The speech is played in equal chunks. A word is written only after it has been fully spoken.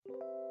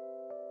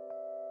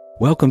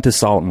Welcome to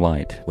Salt and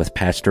Light with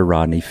Pastor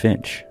Rodney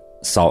Finch.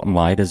 Salt and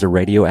Light is a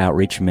radio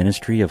outreach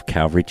ministry of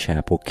Calvary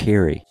Chapel,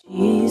 Cary.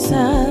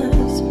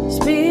 Jesus,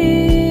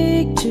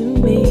 speak to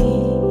me.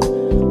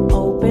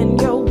 Open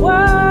your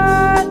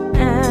word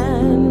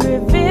and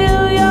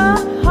reveal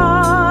your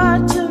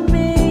heart to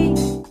me.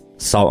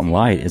 Salt and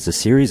Light is a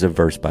series of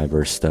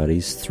verse-by-verse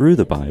studies through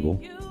the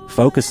Bible,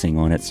 focusing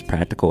on its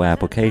practical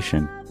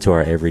application to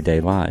our everyday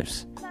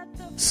lives.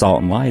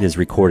 Salt and Light is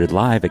recorded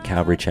live at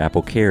Calvary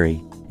Chapel, Cary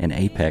in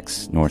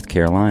Apex, North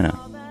Carolina.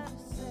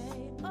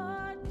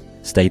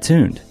 Stay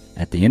tuned.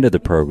 At the end of the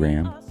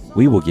program,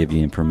 we will give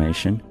you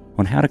information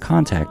on how to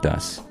contact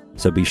us,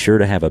 so be sure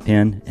to have a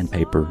pen and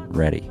paper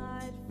ready.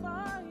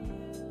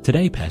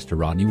 Today, Pastor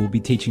Rodney will be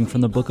teaching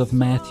from the book of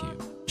Matthew,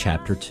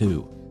 chapter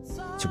 2.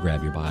 So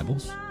grab your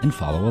Bibles and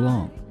follow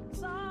along.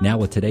 Now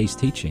with today's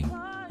teaching,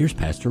 here's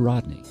Pastor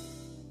Rodney.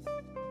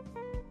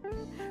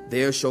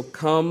 There shall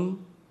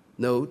come,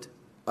 note,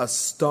 a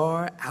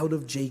star out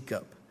of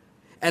Jacob,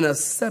 and a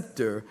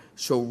scepter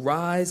shall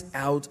rise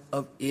out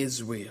of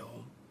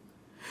Israel.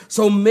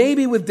 So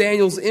maybe with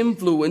Daniel's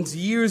influence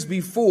years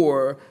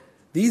before,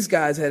 these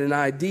guys had an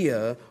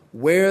idea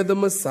where the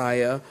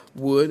Messiah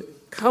would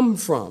come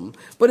from.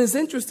 But it's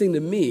interesting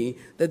to me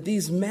that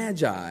these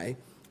magi,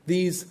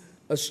 these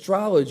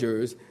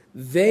astrologers,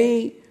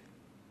 they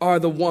are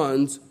the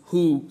ones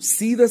who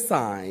see the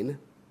sign,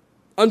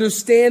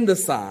 understand the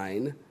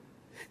sign,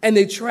 and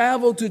they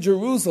travel to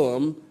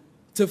Jerusalem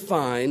to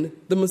find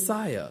the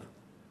Messiah.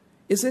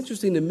 It's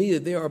interesting to me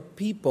that there are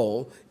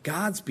people,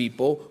 God's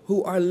people,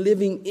 who are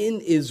living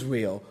in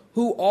Israel,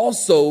 who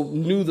also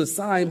knew the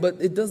sign, but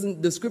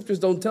the scriptures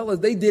don't tell us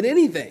they did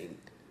anything.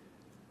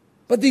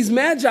 But these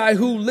magi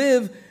who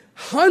live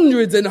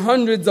hundreds and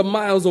hundreds of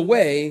miles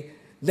away,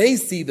 they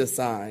see the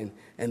sign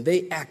and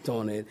they act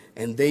on it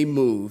and they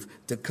move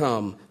to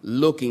come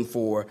looking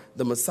for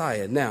the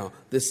Messiah. Now,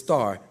 this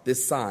star,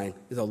 this sign,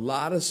 there's a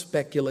lot of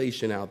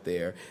speculation out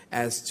there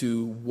as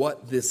to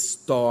what this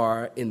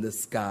star in the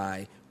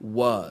sky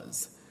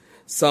was.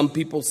 Some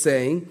people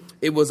saying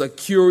it was a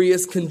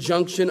curious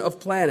conjunction of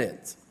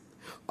planets.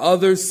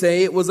 Others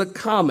say it was a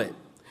comet.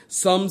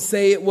 Some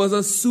say it was a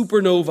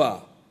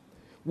supernova,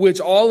 which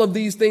all of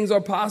these things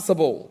are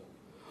possible.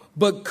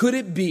 But could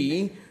it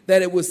be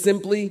that it was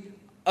simply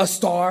a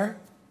star?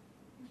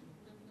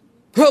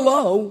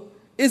 Hello?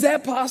 Is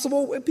that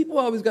possible? People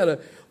always got to,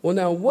 well,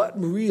 now what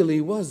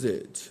really was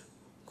it?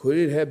 Could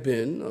it have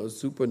been a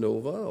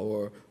supernova,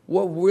 or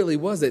what really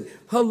was it?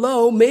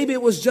 Hello, maybe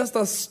it was just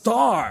a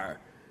star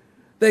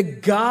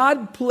that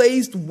God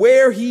placed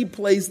where he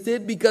placed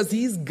it because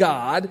he's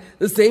God,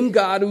 the same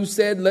God who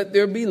said, let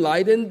there be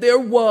light, and there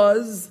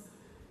was.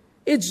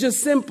 It's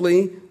just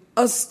simply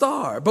a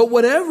star. But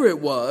whatever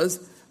it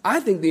was, I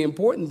think the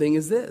important thing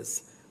is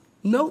this.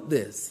 Note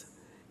this.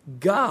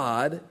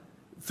 God,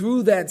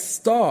 through that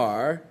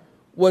star,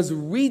 was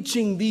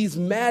reaching these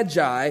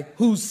magi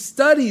who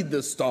studied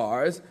the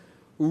stars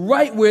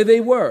right where they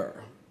were.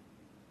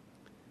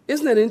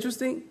 Isn't that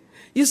interesting?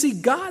 You see,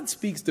 God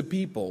speaks to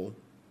people,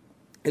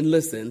 and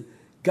listen,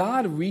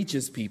 God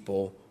reaches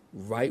people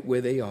right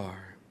where they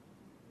are.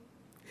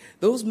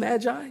 Those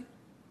magi,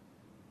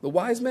 the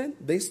wise men,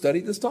 they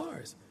studied the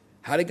stars.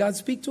 How did God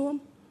speak to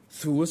them?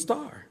 Through a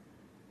star.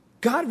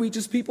 God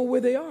reaches people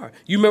where they are.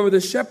 You remember the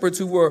shepherds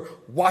who were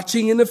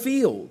watching in the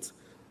fields.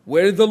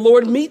 Where did the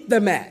Lord meet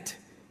them at?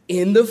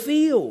 In the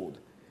field.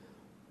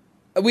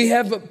 We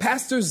have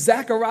Pastor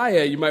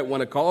Zechariah, you might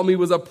want to call him. He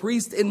was a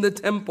priest in the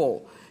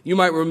temple. You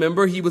might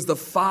remember he was the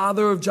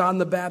father of John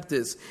the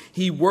Baptist.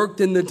 He worked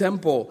in the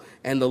temple,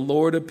 and the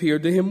Lord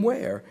appeared to him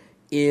where?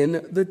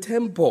 In the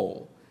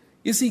temple.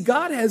 You see,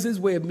 God has his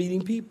way of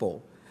meeting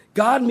people.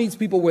 God meets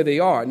people where they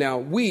are. Now,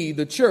 we,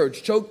 the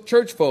church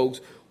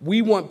folks,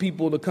 we want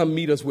people to come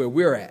meet us where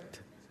we're at.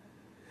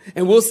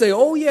 And we'll say,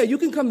 oh, yeah, you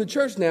can come to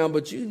church now,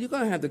 but you're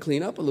going to have to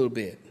clean up a little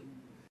bit.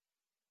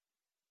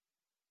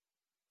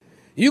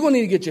 You're going to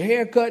need to get your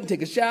hair cut and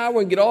take a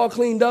shower and get all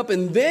cleaned up,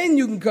 and then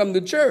you can come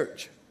to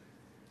church.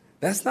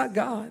 That's not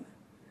God.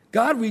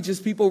 God reaches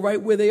people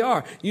right where they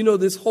are. You know,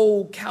 this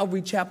whole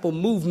Calvary Chapel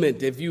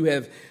movement, if you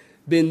have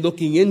been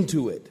looking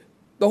into it,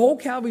 the whole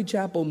Calvary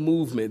Chapel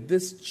movement,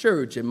 this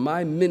church and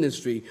my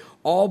ministry,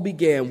 all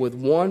began with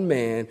one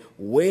man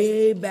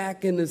way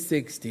back in the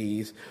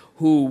 60s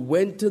who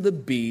went to the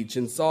beach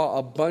and saw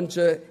a bunch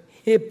of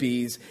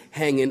hippies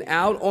hanging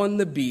out on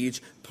the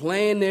beach,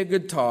 playing their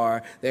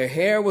guitar. Their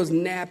hair was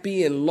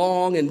nappy and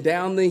long and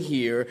down the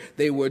here.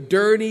 They were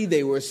dirty,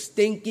 they were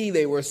stinky,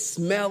 they were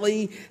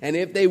smelly, and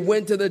if they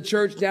went to the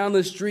church down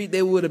the street,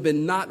 they would have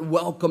been not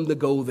welcome to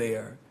go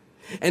there.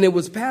 And it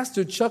was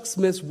Pastor Chuck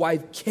Smith's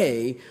wife,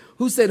 Kay,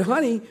 who said,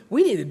 honey,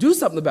 we need to do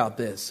something about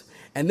this.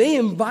 And they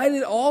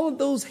invited all of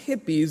those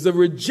hippies, the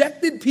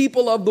rejected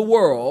people of the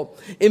world,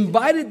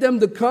 invited them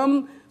to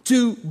come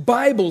to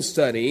Bible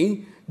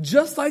study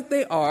just like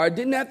they are,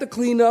 didn't have to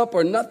clean up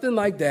or nothing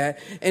like that,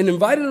 and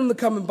invited them to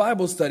come in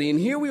Bible study. And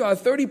here we are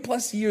 30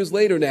 plus years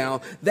later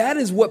now. That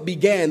is what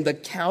began the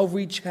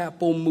Calvary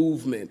Chapel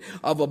movement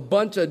of a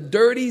bunch of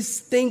dirty,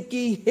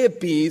 stinky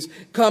hippies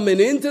coming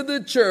into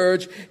the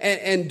church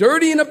and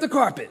dirtying up the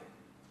carpet.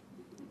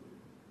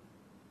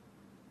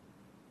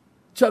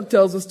 Chuck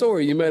tells a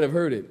story, you might have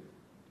heard it,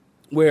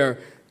 where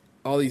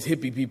all these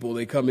hippie people,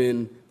 they come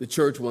in the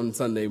church one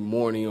Sunday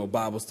morning or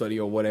Bible study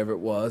or whatever it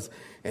was,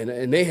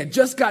 and they had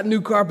just got new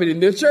carpet in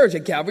their church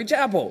at Calvary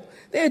Chapel.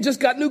 They had just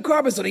got new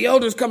carpet, so the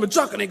elders come to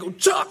Chuck and they go,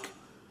 Chuck,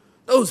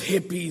 those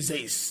hippies,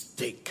 they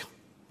stink.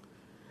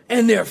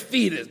 And their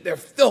feet, they're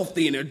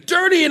filthy and they're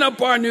dirtying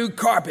up our new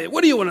carpet.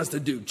 What do you want us to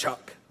do,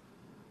 Chuck?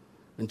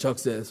 And Chuck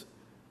says,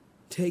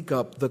 take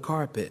up the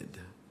carpet.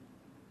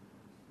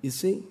 You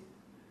see?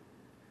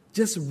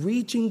 Just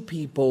reaching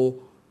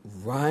people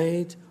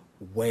right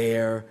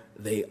where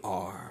they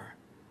are.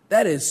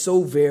 That is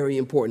so very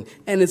important.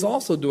 And it's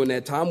also during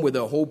that time where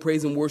the whole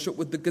praise and worship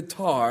with the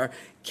guitar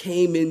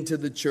came into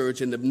the church,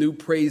 and the new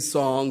praise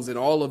songs and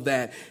all of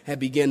that had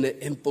begun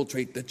to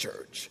infiltrate the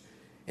church.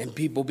 And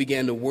people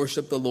began to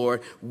worship the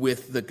Lord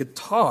with the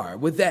guitar.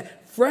 With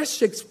that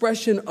fresh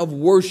expression of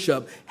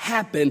worship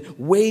happened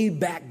way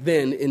back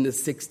then in the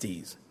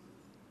 60s.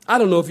 I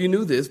don't know if you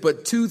knew this,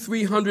 but 200,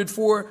 300,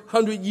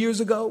 400 years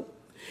ago,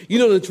 you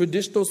know the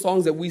traditional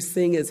songs that we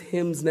sing as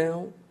hymns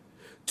now?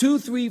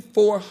 200, 300,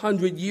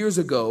 400 years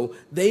ago,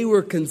 they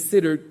were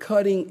considered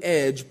cutting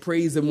edge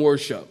praise and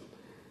worship.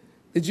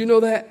 Did you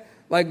know that?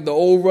 Like the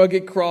old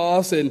rugged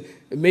cross and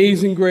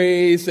Amazing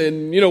Grace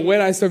and,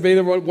 When I Survey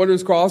the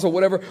Wondrous Cross or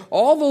whatever.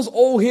 All those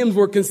old hymns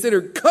were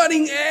considered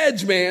cutting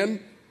edge, man.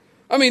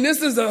 I mean,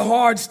 this is the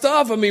hard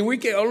stuff. I mean, I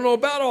don't know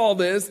about all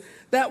this.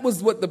 That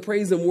was what the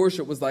praise and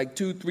worship was like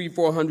 200, 300,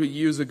 400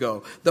 years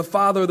ago. The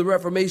father of the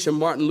Reformation,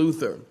 Martin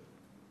Luther.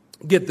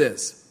 Get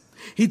this.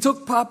 He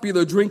took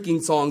popular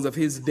drinking songs of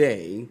his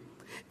day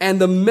and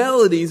the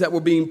melodies that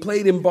were being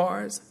played in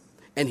bars,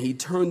 and he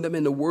turned them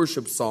into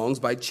worship songs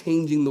by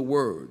changing the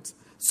words.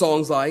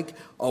 Songs like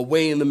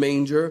Away in the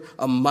Manger,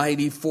 A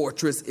Mighty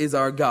Fortress is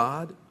Our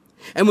God.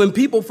 And when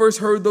people first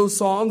heard those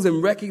songs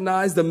and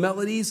recognized the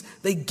melodies,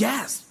 they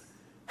gasped.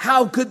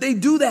 How could they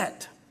do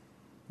that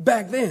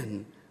back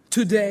then?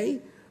 Today,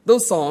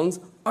 those songs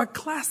are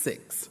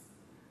classics.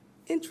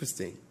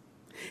 Interesting.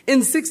 In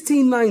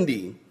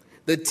 1690,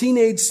 the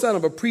teenage son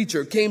of a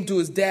preacher came to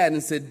his dad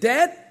and said,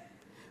 Dad,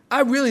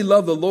 I really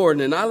love the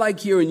Lord and I like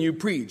hearing you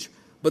preach,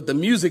 but the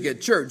music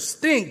at church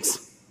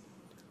stinks.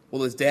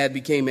 Well, his dad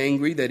became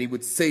angry that he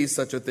would say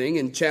such a thing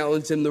and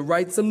challenged him to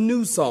write some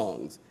new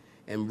songs.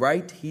 And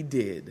write he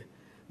did.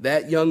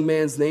 That young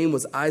man's name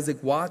was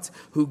Isaac Watts,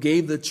 who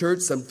gave the church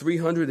some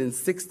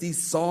 360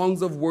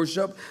 songs of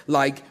worship,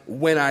 like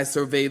When I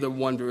Survey the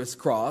Wondrous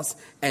Cross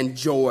and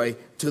Joy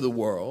to the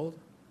World.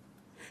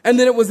 And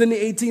then it was in the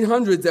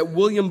 1800s that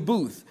William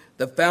Booth,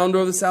 the founder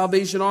of the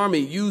Salvation Army,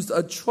 used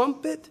a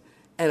trumpet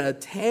and a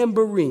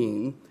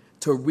tambourine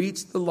to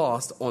reach the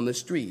lost on the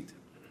street.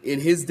 In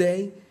his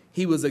day,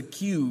 he was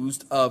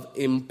accused of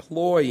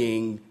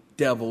employing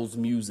devil's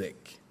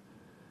music.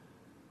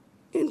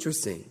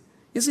 Interesting.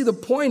 You see, the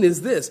point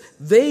is this.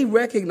 They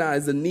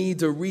recognize the need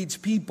to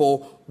reach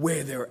people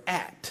where they're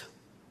at.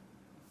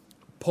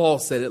 Paul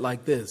said it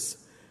like this.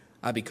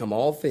 I become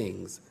all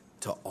things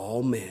to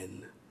all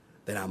men,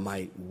 that I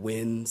might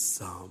win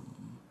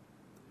some.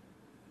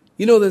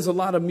 There's a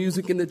lot of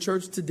music in the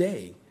church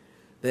today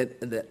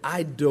that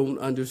I don't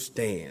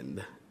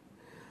understand.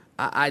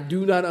 I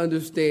do not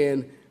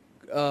understand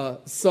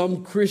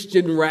some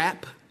Christian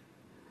rap.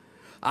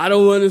 I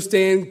don't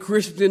understand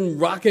Christian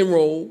rock and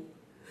roll.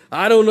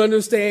 I don't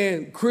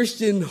understand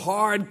Christian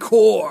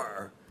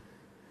hardcore.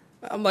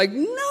 I'm like,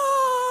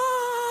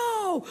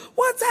 no!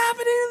 What's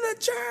happening in the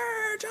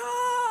church?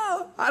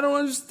 Oh, I don't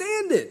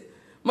understand it.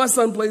 My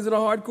son plays in a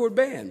hardcore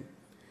band.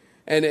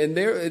 And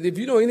if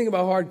you know anything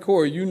about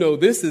hardcore, you know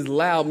this is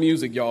loud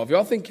music, y'all. If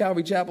y'all think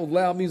Calvary Chapel is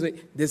loud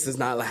music, this is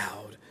not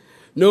loud.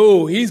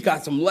 No, he's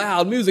got some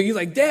loud music. He's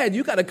like, Dad,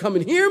 you got to come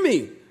and hear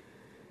me.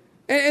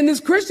 And this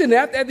Christian,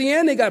 at the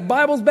end, they got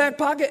Bible's back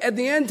pocket. At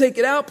the end, take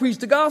it out, preach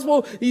the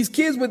gospel. These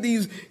kids with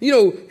these,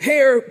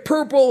 hair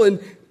purple and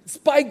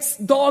spikes,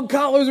 dog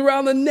collars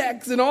around the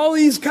necks, and all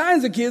these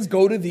kinds of kids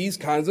go to these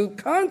kinds of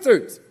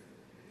concerts.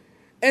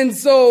 And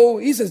so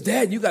he says,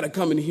 Dad, you got to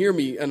come and hear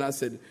me. And I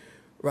said,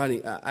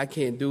 Rodney, I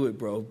can't do it,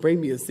 bro. Bring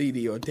me a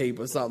CD or tape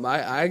or something.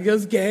 I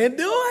just can't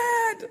do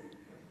it.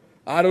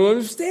 I don't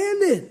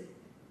understand it.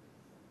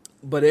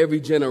 But every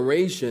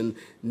generation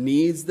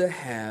needs to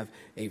have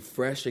a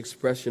fresh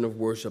expression of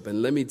worship.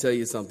 And let me tell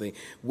you something,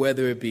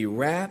 whether it be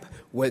rap,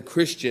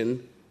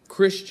 Christian,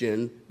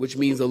 which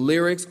means the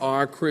lyrics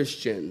are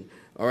Christian.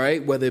 All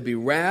right, whether it be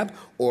rap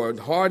or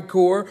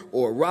hardcore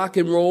or rock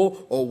and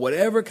roll or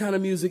whatever kind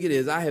of music it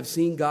is, I have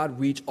seen God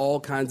reach all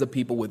kinds of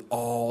people with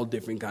all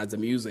different kinds of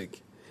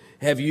music.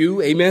 Have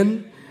you?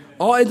 Amen?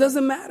 Oh, it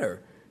doesn't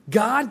matter.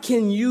 God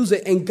can use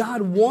it, and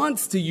God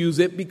wants to use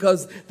it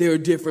because there are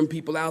different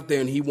people out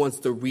there and he wants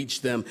to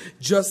reach them,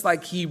 just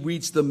like he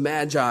reached the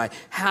Magi.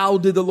 How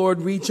did the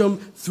Lord reach them?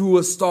 Through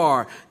a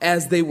star.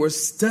 As they were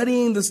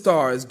studying the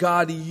stars,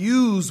 God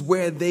used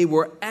where they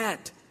were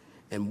at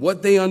and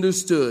what they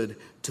understood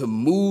to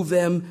move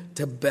them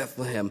to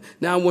Bethlehem.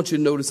 Now I want you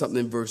to notice something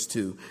in verse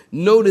 2.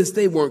 Notice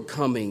they weren't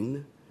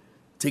coming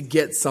to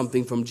get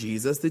something from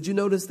Jesus. Did you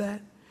notice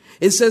that?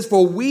 It says,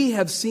 for we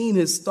have seen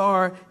his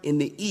star in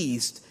the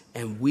east,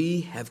 and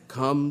we have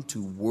come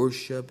to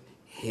worship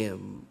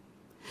him.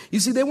 You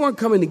see, they weren't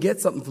coming to get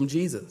something from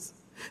Jesus.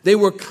 They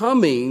were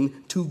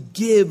coming to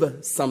give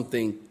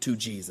something to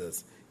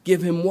Jesus.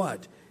 Give him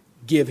what?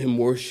 Give him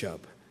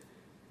worship.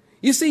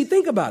 You see,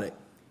 think about it.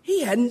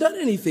 He hadn't done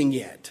anything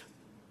yet.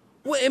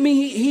 Well, I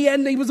mean,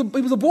 he was a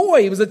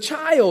boy. He was a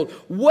child.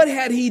 What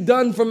had he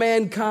done for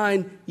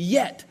mankind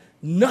yet?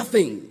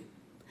 Nothing.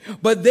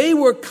 But they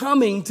were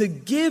coming to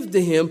give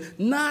to him,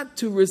 not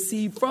to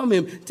receive from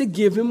him, to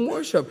give him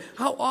worship.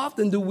 How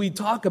often do we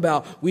talk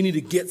about we need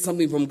to get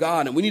something from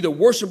God and we need to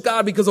worship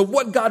God because of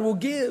what God will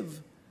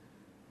give?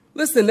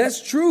 Listen,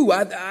 that's true.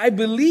 I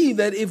believe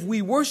that if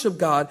we worship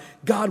God,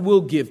 God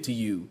will give to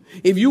you.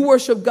 If you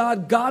worship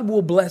God, God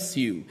will bless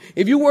you.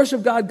 If you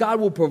worship God,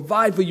 God will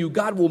provide for you.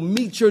 God will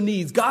meet your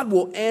needs. God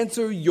will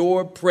answer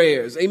your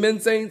prayers. Amen,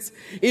 saints?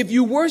 If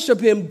you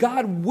worship him,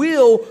 God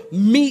will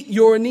meet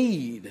your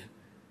need.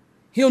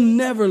 He'll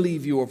never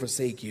leave you or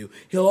forsake you.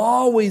 He'll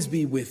always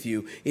be with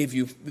you if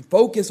you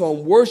focus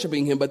on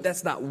worshiping him, but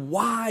that's not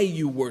why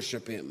you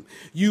worship him.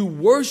 You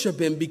worship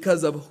him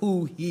because of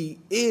who he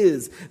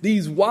is.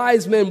 These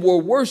wise men were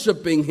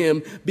worshiping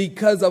him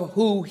because of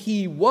who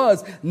he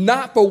was,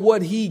 not for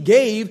what he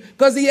gave,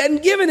 because he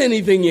hadn't given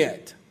anything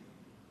yet.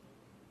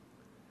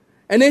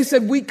 And they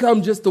said, we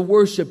come just to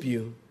worship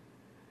you,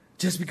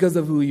 just because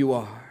of who you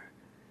are.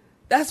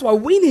 That's why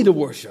we need to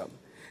worship.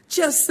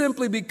 Just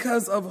simply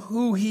because of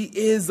who he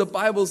is. The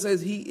Bible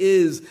says he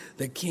is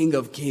the King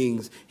of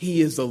Kings.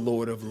 He is the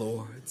Lord of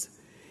Lords.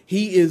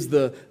 He is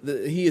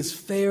he is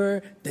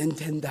fairer than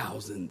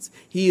 10,000s.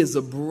 He is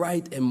a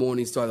bright and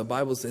morning star. The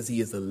Bible says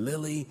he is the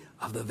lily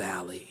of the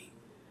valley.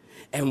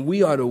 And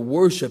we are to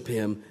worship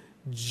him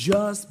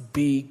just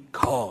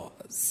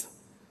because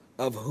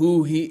of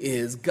who he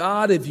is.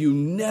 God, if you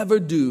never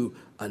do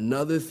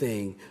another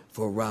thing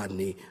for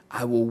Rodney,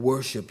 I will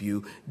worship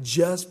you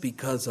just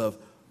because of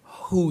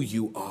who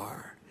you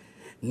are,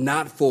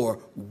 not for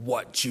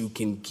what you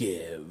can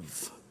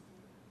give.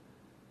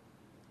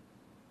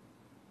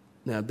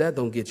 Now, if that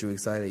don't get you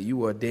excited,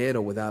 you are dead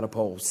or without a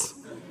pulse.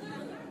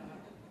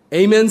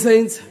 Amen,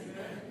 saints?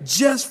 Amen.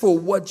 Just for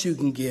what you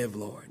can give,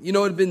 Lord. You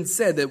know, it had been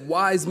said that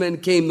wise men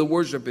came to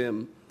worship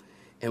him,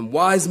 and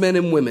wise men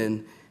and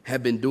women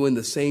have been doing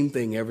the same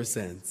thing ever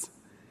since.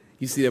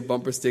 You see that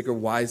bumper sticker,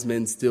 wise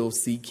men still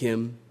seek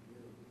him?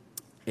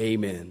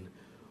 Amen.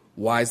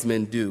 Wise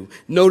men do.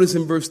 Notice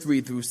in verse 3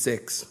 through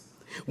 6.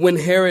 When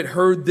Herod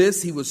heard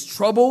this, he was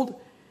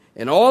troubled,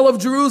 and all of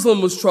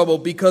Jerusalem was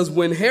troubled, because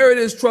when Herod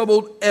is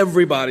troubled,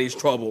 everybody's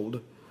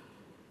troubled.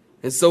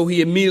 And so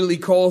he immediately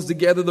calls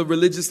together the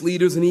religious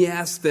leaders, and he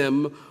asks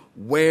them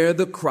where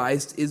the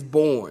Christ is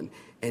born.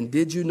 And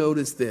did you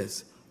notice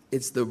this?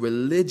 It's the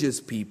religious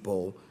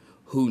people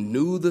who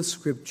knew the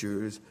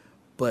scriptures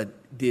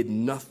but did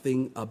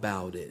nothing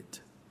about it.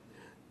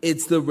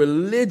 It's the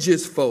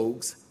religious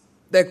folks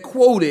that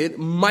quoted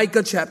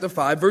Micah chapter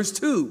 5, verse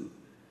 2.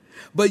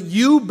 But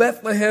you,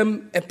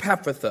 Bethlehem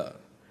Ephrathah,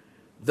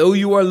 though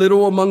you are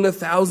little among the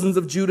thousands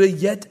of Judah,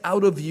 yet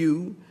out of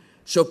you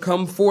shall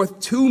come forth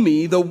to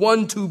me the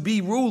one to be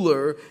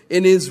ruler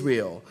in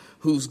Israel,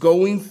 whose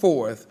going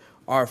forth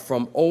are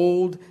from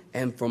old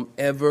and from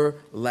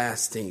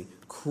everlasting.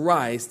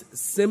 Christ,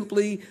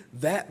 simply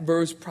that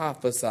verse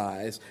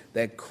prophesies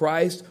that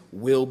Christ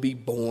will be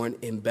born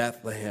in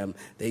Bethlehem.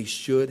 They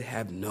should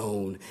have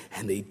known,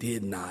 and they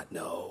did not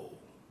know.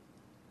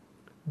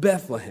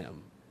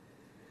 Bethlehem.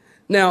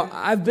 Now,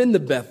 I've been to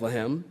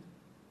Bethlehem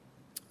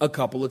a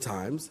couple of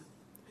times,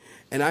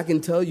 and I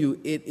can tell you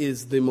it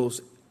is the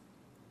most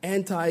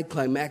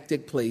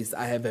anticlimactic place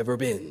I have ever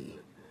been.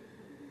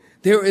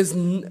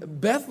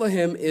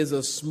 Bethlehem is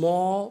a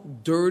small,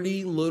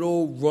 dirty,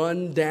 little,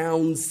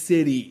 run-down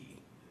city.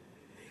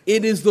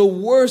 It is the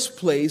worst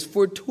place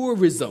for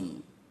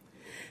tourism.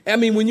 I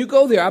mean, when you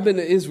go there, I've been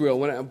to Israel.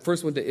 When I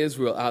first went to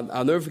Israel,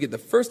 I'll never forget the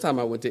first time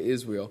I went to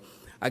Israel.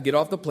 I get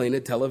off the plane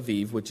at Tel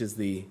Aviv, which is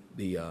the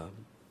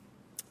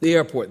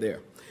airport there,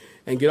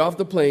 and get off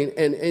the plane.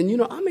 And you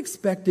know, I'm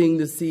expecting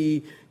to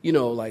see, you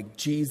know, like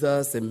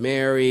Jesus and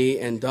Mary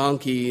and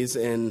donkeys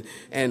and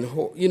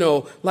you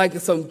know, like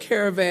some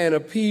caravan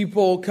of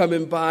people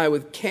coming by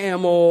with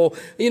camel.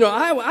 You know,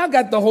 I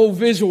got the whole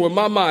visual in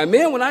my mind.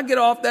 Man, when I get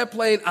off that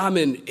plane, I'm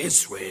in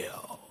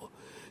Israel.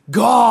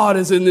 God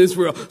is in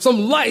Israel.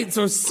 Some lights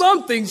or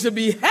something should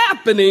be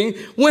happening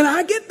when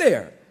I get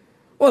there.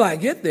 Well, I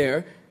get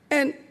there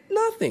and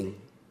nothing.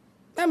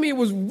 I mean, it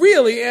was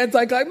really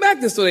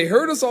anticlimactic. So they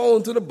herd us all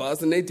into the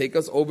bus and they take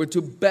us over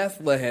to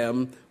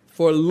Bethlehem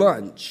for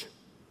lunch.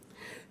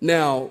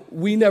 Now,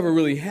 we never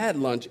really had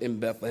lunch in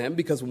Bethlehem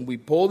because when we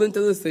pulled into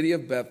the city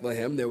of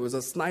Bethlehem, there was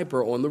a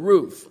sniper on the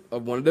roof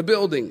of one of the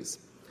buildings.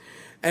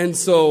 And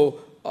so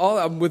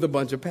I'm with a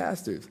bunch of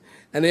pastors.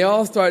 And they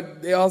all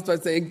start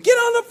saying, get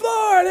on the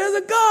floor, there's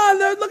a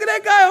gun, look at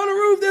that guy on the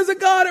roof, there's a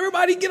gun,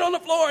 everybody get on the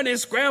floor. And they're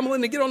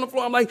scrambling to get on the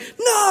floor. I'm like,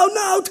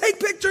 no, take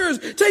pictures.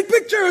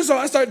 So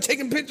I started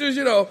taking pictures,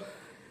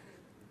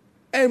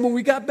 And when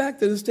we got back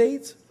to the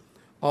States,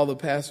 all the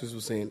pastors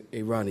were saying,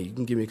 hey, Rodney, you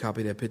can give me a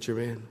copy of that picture,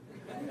 man?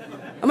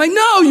 I'm like,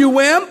 no, you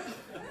wimp.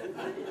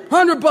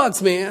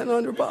 $100, man,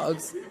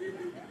 $100.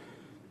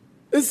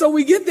 And so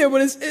we get there,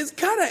 but it's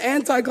kind of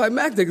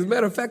anticlimactic. As a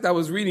matter of fact, I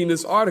was reading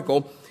this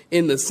article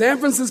in the San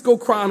Francisco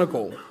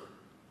Chronicle,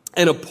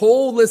 and a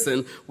poll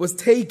was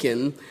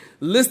taken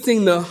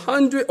listing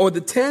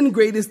the 10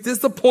 greatest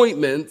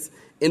disappointments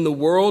in the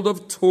world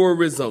of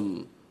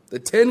tourism. The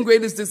 10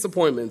 greatest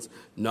disappointments.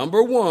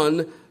 Number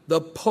 1,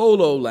 the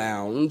Polo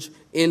Lounge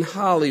in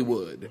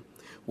Hollywood,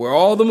 where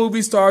all the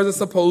movie stars are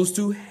supposed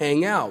to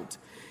hang out.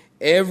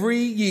 Every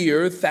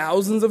year,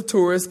 thousands of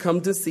tourists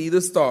come to see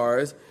the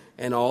stars,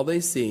 and all they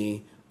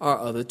see are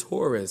other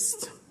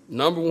tourists.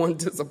 Number 1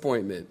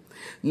 disappointment.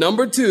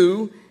 Number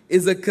 2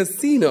 is a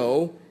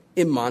casino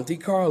in Monte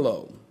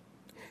Carlo.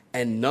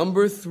 And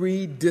number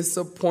 3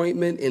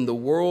 disappointment in the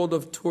world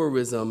of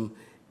tourism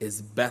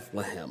is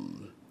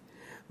Bethlehem.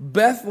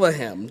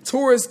 Bethlehem.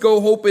 Tourists go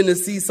hoping to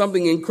see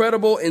something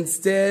incredible.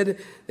 Instead,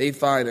 they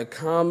find a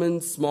common,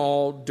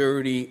 small,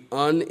 dirty,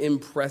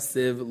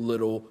 unimpressive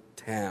little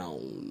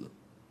town.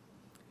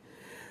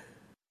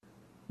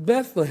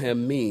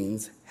 Bethlehem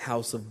means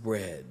house of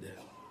bread.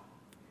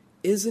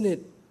 Isn't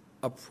it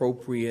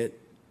appropriate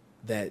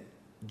that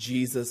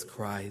Jesus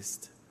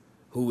Christ,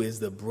 who is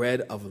the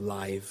bread of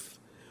life,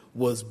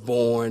 was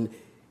born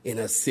in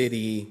a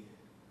city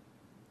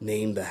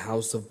named the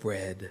house of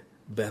bread,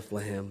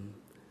 Bethlehem?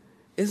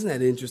 Isn't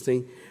that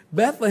interesting?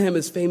 Bethlehem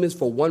is famous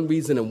for one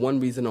reason and one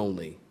reason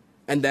only,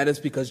 and that is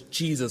because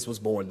Jesus was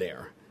born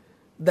there.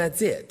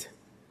 That's it.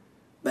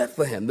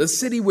 Bethlehem, the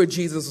city where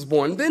Jesus was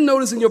born. Then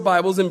notice in your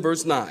Bibles in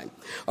verse 9.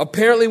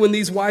 Apparently when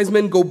these wise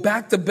men go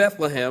back to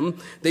Bethlehem,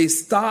 they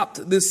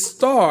stopped this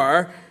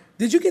star.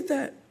 Did you get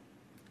that?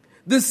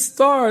 This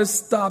star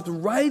stopped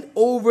right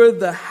over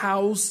the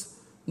house.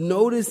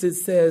 Notice it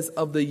says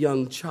of the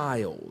young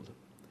child.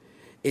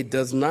 It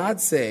does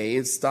not say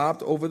it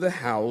stopped over the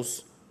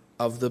house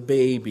of the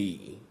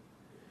baby.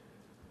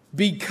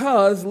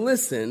 Because,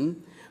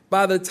 listen,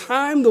 by the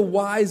time the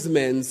wise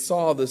men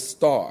saw the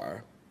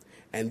star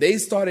and they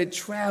started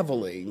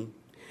traveling,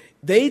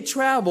 they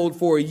traveled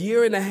for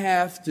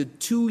 1.5 to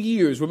 2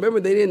 years. Remember,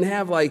 they didn't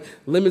have like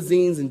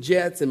limousines and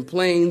jets and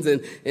planes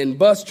and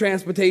bus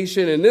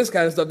transportation and this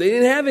kind of stuff. They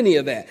didn't have any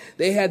of that.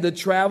 They had to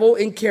travel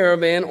in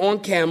caravan, on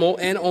camel,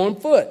 and on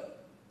foot,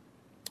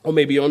 or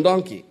maybe on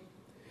donkey.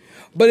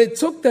 But it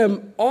took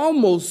them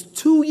almost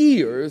 2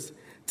 years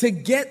to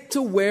get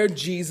to where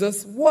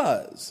Jesus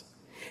was.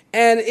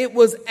 And it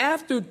was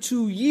after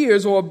 2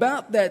 years, or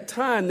about that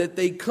time, that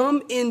they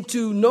come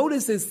into,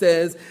 notice it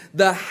says,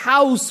 the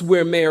house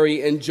where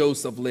Mary and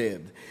Joseph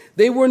lived.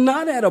 They were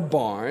not at a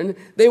barn.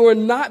 They were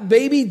not,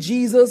 baby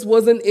Jesus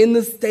wasn't in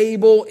the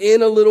stable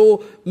in a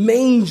little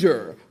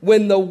manger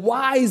when the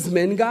wise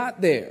men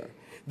got there.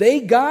 They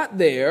got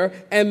there,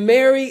 and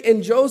Mary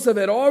and Joseph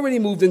had already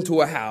moved into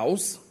a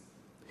house,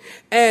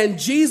 and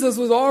Jesus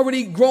was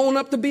already grown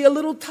up to be a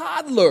little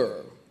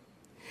toddler.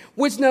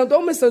 Which, now,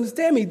 don't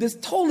misunderstand me, this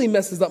totally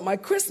messes up my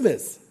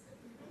Christmas.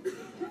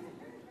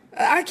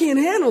 I can't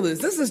handle this.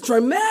 This is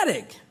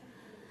traumatic.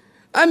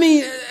 I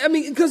mean,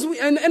 because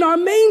in our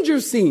manger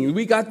scene,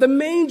 we got the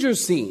manger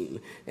scene.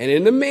 And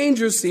in the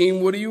manger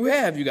scene, what do you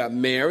have? You got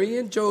Mary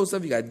and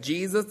Joseph, you got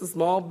Jesus, the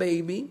small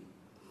baby,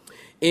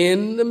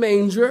 in the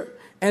manger,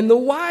 and the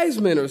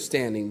wise men are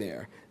standing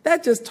there.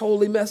 That just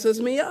totally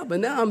messes me up.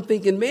 And now I'm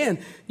thinking, man,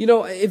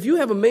 if you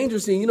have a manger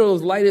scene,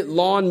 those lighted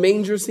lawn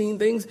manger scene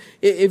things,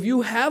 if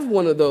you have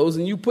one of those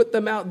and you put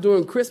them out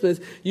during Christmas,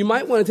 you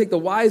might want to take the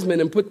wise men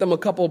and put them a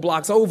couple of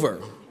blocks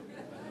over.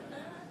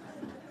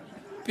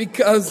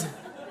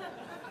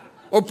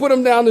 Or put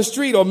them down the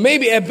street, or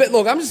maybe,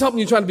 look, I'm just helping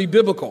you trying to be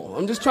biblical.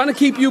 I'm just trying to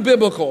keep you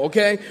biblical,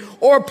 okay?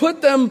 Or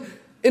put them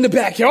in the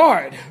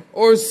backyard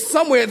or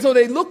somewhere so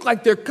they look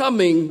like they're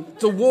coming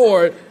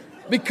toward,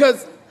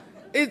 because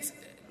it's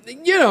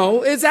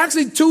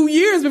actually 2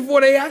 years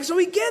before they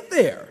actually get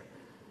there,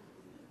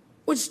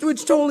 which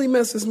totally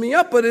messes me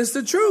up, but it's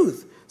the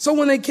truth. So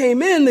when they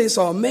came in, they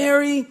saw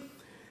Mary,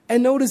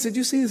 and notice, did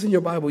you see this in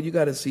your Bible? You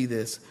got to see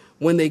this.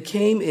 When they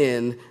came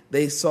in,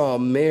 they saw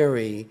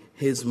Mary,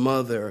 his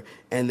mother,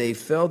 and they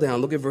fell down.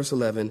 Look at verse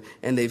 11.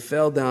 And they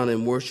fell down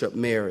and worshiped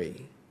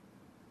Mary.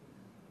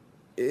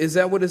 Is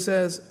that what it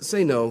says?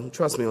 Say no.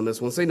 Trust me on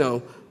this one. Say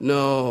no.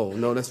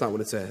 No, that's not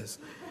what it says.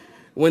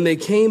 When they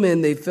came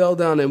in, they fell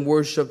down and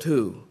worshiped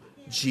who?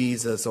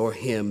 Jesus, or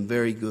him.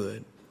 Very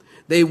good.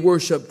 They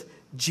worshiped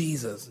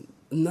Jesus,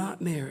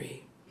 not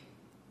Mary.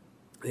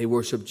 They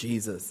worshiped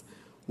Jesus.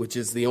 which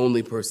is the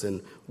only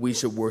person we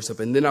should worship.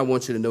 And then I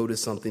want you to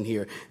notice something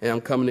here. And I'm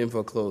coming in for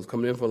a close,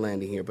 coming in for a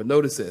landing here. But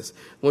notice this.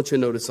 I want you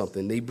to notice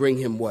something. They bring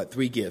him what?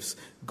 3 gifts: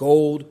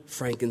 gold,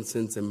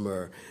 frankincense, and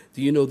myrrh.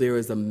 Do you know there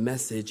is a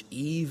message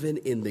even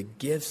in the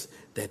gifts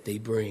that they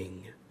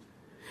bring?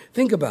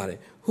 Think about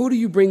it. Who do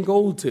you bring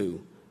gold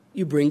to?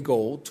 You bring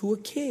gold to a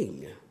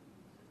king.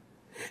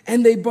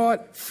 And they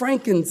brought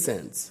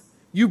frankincense.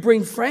 You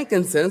bring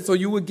frankincense, or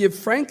you would give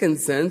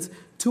frankincense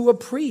to a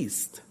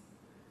priest.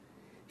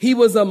 He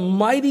was a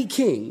mighty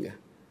king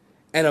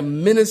and a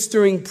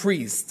ministering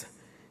priest.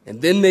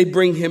 And then they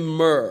bring him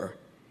myrrh.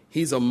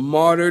 He's a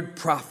martyred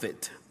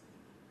prophet.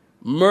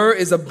 Myrrh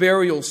is a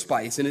burial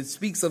spice, and it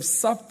speaks of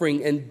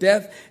suffering and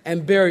death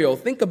and burial.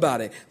 Think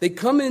about it. They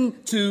come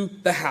into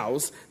the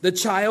house, the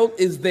child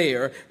is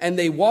there, and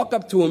they walk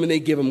up to him and they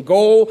give him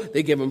gold,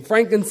 they give him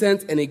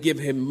frankincense, and they give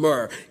him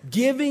myrrh.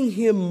 Giving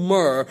him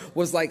myrrh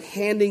was like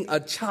handing a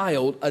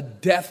child a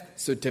death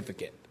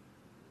certificate.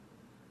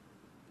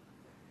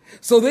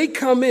 So they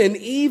come in,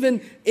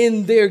 even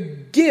in their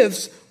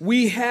gifts,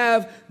 we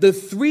have the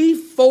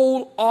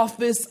threefold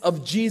office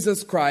of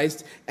Jesus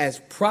Christ as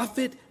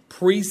prophet,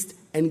 priest,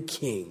 and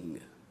king.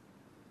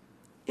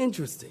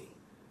 Interesting.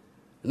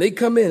 And they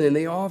come in and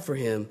they offer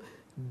him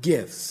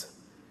gifts.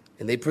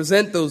 And they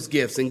present those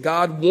gifts. And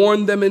God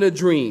warned them in a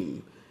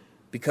dream,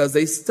 because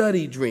they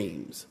study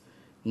dreams,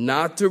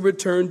 not to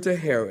return to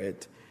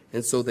Herod.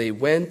 And so they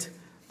went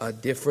a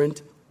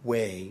different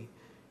way.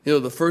 You know,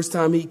 the first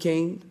time he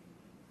came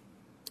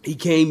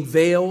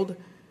veiled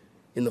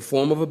in the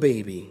form of a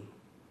baby.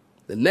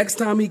 The next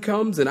time he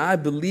comes, and I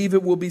believe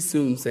it will be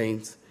soon,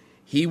 saints,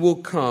 he will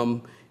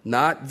come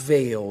not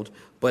veiled,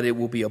 but it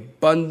will be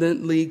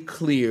abundantly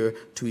clear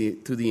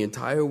to the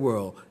entire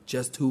world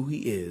just who he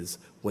is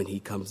when he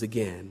comes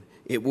again.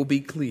 It will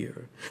be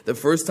clear. The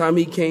first time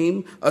he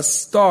came, a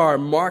star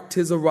marked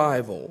his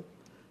arrival.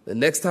 The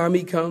next time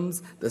he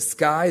comes, the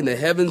sky and the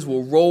heavens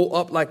will roll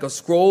up like a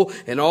scroll,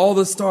 and all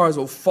the stars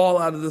will fall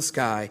out of the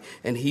sky,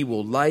 and he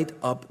will light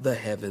up the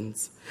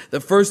heavens.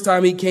 The first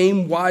time he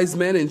came, wise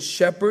men and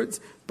shepherds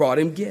brought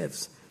him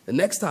gifts. The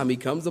next time he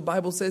comes, the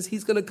Bible says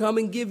he's going to come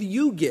and give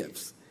you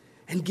gifts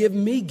and give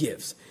me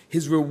gifts.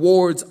 His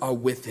rewards are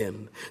with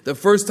him. The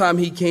first time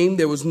he came,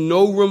 there was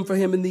no room for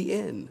him in the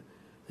inn.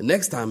 The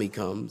next time he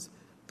comes,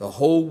 the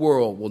whole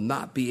world will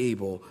not be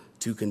able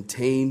to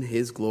contain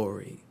his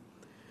glory.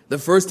 The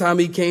first time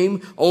he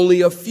came,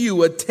 only a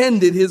few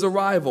attended his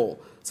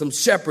arrival, some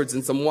shepherds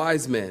and some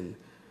wise men.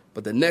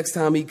 But the next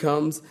time he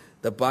comes,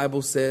 the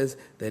Bible says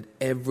that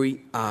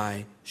every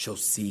eye shall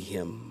see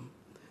him.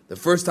 The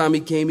first time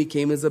he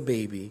came as a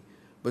baby,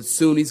 but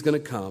soon he's going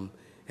to come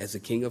as the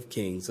King of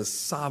Kings, a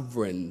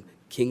sovereign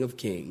King of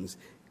Kings,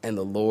 and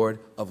the Lord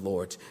of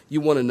Lords.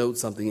 You want to note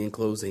something in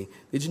closing.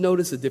 Did you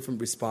notice the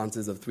different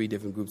responses of 3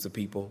 different groups of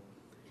people?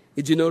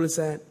 Did you notice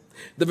that?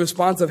 The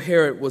response of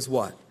Herod was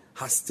what?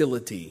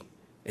 Hostility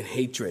and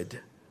hatred.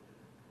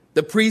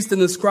 The priests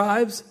and the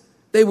scribes,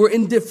 they were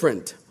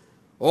indifferent,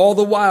 all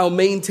the while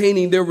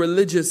maintaining their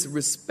religious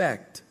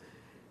respect.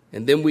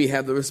 And then we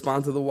have the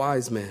response of the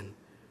wise men.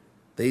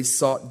 They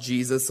sought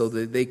Jesus so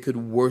that they could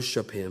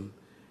worship him,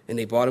 and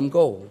they brought him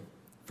gold,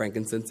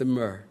 frankincense, and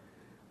myrrh.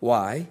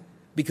 Why?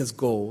 Because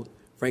gold,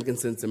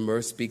 frankincense, and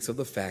myrrh speaks of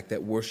the fact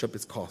that worship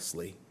is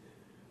costly.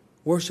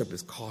 Worship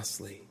is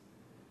costly.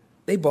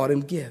 They brought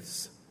him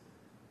gifts.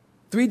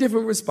 3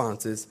 different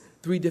responses,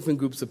 3 different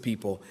groups of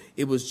people.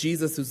 It was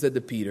Jesus who said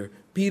to Peter,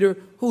 Peter,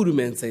 who do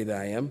men say that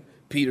I am?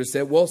 Peter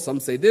said, well, some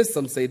say this,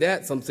 some say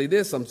that, some say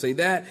this, some say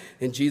that.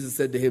 And Jesus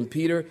said to him,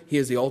 Peter,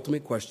 here's the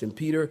ultimate question.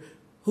 Peter,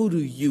 who do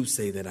you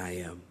say that I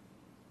am?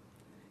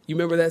 You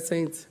remember that,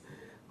 saints?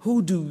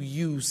 Who do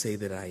you say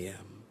that I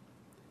am?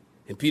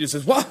 And Peter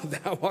says, well,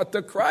 thou art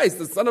the Christ,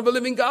 the Son of a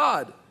living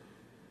God.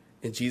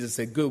 And Jesus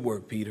said, good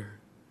work, Peter.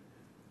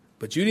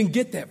 But you didn't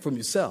get that from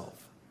yourself.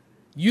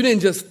 You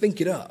didn't just think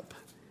it up.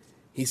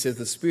 He says,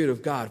 the Spirit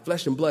of God,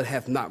 flesh and blood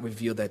hath not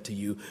revealed that to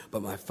you,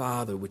 but my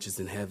Father which is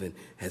in heaven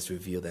has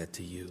revealed that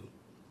to you.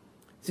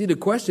 See, the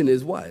question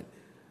is what?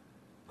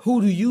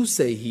 Who do you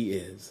say he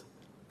is?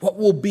 What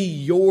will be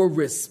your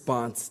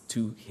response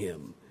to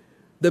him?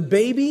 The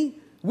baby?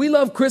 We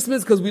love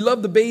Christmas because we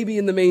love the baby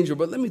in the manger.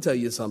 But let me tell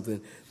you something.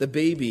 The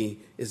baby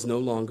is no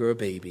longer a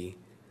baby.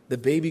 The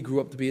baby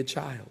grew up to be a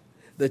child.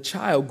 The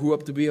child grew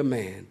up to be a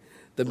man.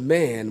 The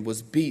man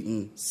was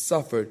beaten,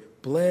 suffered,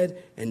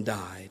 bled, and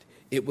died.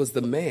 It was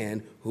the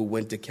man who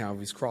went to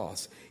Calvary's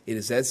cross. It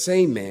is that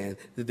same man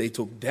that they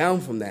took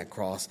down from that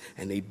cross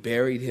and they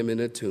buried him in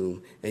a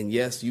tomb. And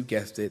yes, you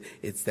guessed it,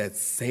 it's that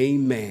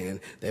same man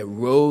that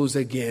rose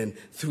again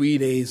 3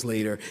 days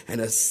later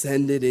and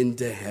ascended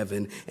into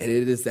heaven. And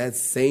it is that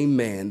same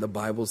man, the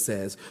Bible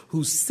says,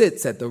 who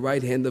sits at the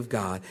right hand of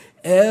God,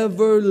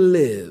 ever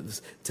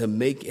lives to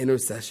make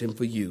intercession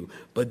for you.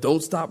 But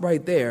don't stop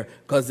right there,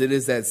 because it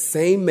is that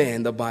same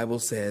man, the Bible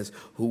says,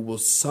 who will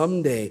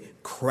someday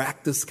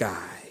crack the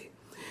sky.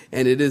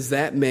 And it is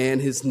that man,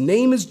 his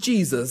name is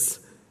Jesus,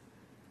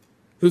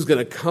 who's going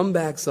to come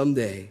back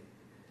someday.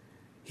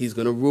 He's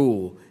going to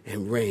rule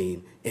and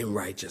reign in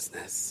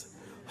righteousness.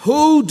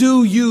 Who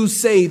do you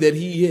say that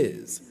he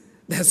is?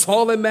 That's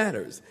all that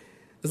matters.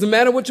 Doesn't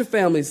matter what your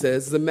family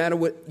says. Doesn't matter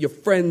what your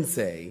friends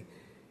say.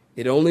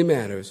 It only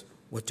matters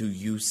what do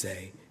you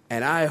say.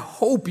 And I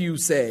hope you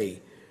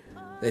say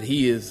that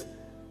he is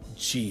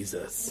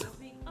Jesus.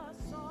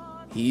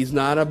 He's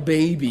not a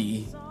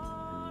baby.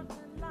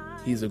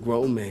 He's a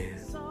grown man.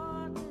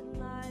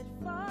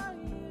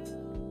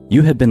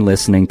 You have been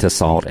listening to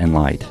Salt and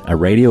Light, a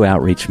radio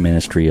outreach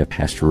ministry of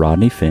Pastor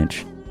Rodney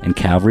Finch and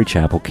Calvary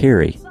Chapel,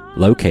 Cary,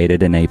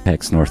 located in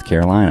Apex, North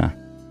Carolina.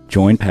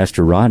 Join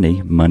Pastor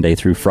Rodney Monday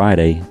through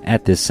Friday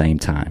at this same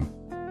time.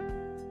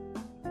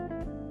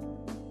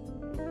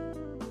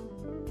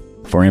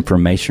 For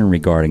information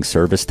regarding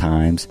service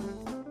times,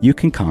 you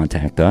can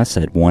contact us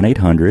at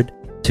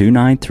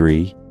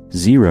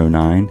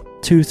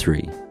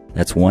 1-800-293-0923.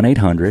 That's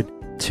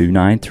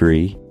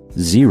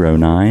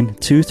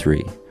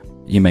 1-800-293-0923.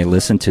 You may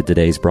listen to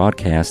today's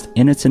broadcast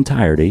in its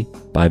entirety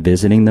by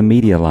visiting the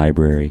media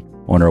library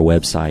on our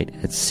website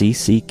at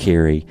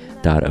cccary.org.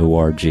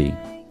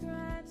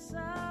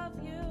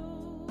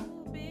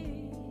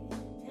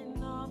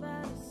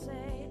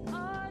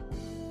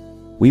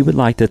 We would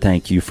like to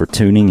thank you for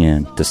tuning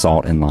in to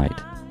Salt and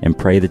Light and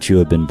pray that you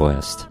have been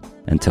blessed.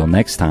 Until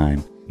next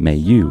time, may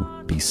you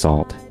be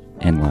salt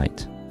and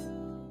light.